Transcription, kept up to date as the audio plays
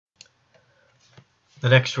The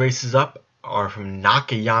next races up are from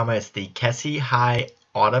Nakayama. It's the Keissi High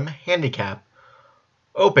Autumn Handicap.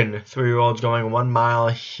 Open 3-year-olds going 1 mile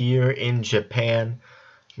here in Japan.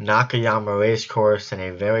 Nakayama Racecourse and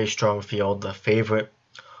a very strong field. The favorite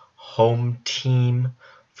home team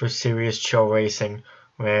for Serious Chill Racing.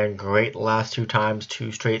 Ran great last 2 times,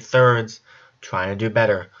 2 straight thirds. Trying to do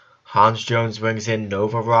better. Hans Jones brings in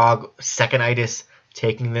Novarog Second-itis,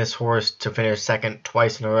 taking this horse to finish second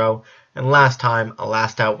twice in a row. And last time, a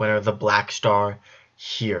last out winner, the Black Star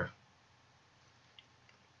here.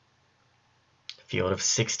 Field of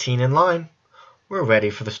 16 in line. We're ready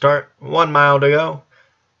for the start. 1 mile to go.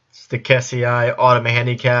 It's the Keissi Autumn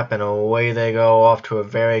Handicap, and away they go, off to a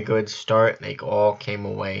very good start. They all came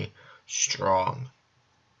away strong.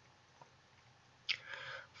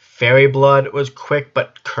 Fairy Blood was quick,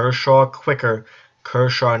 but Kershaw quicker.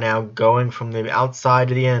 Kershaw now going from the outside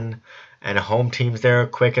to the end. And home teams there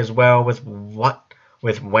quick as well with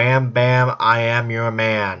Wham Bam, I Am Your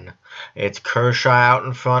Man. It's Kershaw out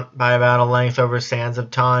in front by about a length over Sands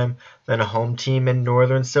of Time. Then a home team in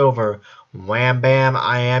Northern Silver. Wham Bam,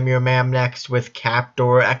 I Am Your Man next with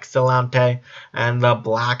Captor Excellente and the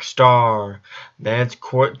Black Star. Then it's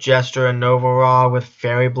Court Jester and Novarog with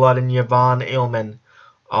Fairy Blood and Yvonne Illman.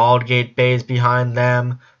 Aldgate Bays behind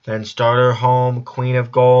them. Then Starter Home, Queen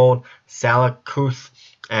of Gold, Salakuth,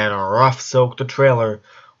 and Rough Silk the trailer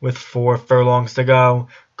with 4 furlongs to go.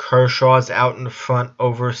 Kershaw's out in front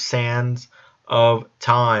over Sands of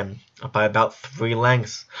Time, up by about 3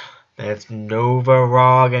 lengths. Then it's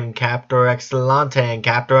Novarog and Captor Excellente, and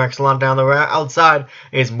Captor Excellente on the outside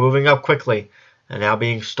is moving up quickly, and now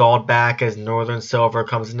being stalled back as Northern Silver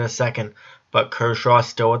comes into second. But Kershaw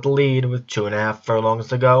still at the lead with 2.5 furlongs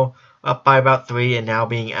to go, up by about 3, and now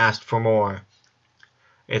being asked for more.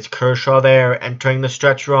 It's Kershaw there, entering the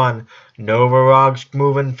stretch run. Novarog's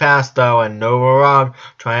moving fast, though, and Novarog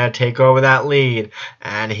trying to take over that lead.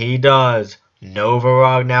 And he does.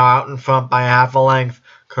 Novarog now out in front by half a length.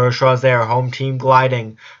 Kershaw's there, home team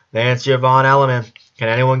gliding. Then it's Yvonne Element. Can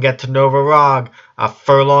anyone get to Novarog? A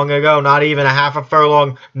furlong to go, not even a half a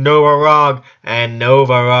furlong. Novarog, and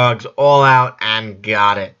Novarog's all out and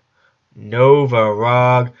got it.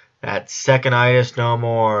 Novarog. That second-itis no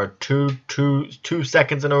more. Two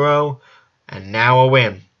seconds in a row, and now a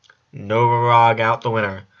win. Novarog out the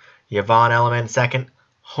winner. Yvonne Element second,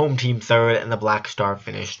 home team third, and the Black Star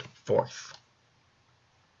finished 4th.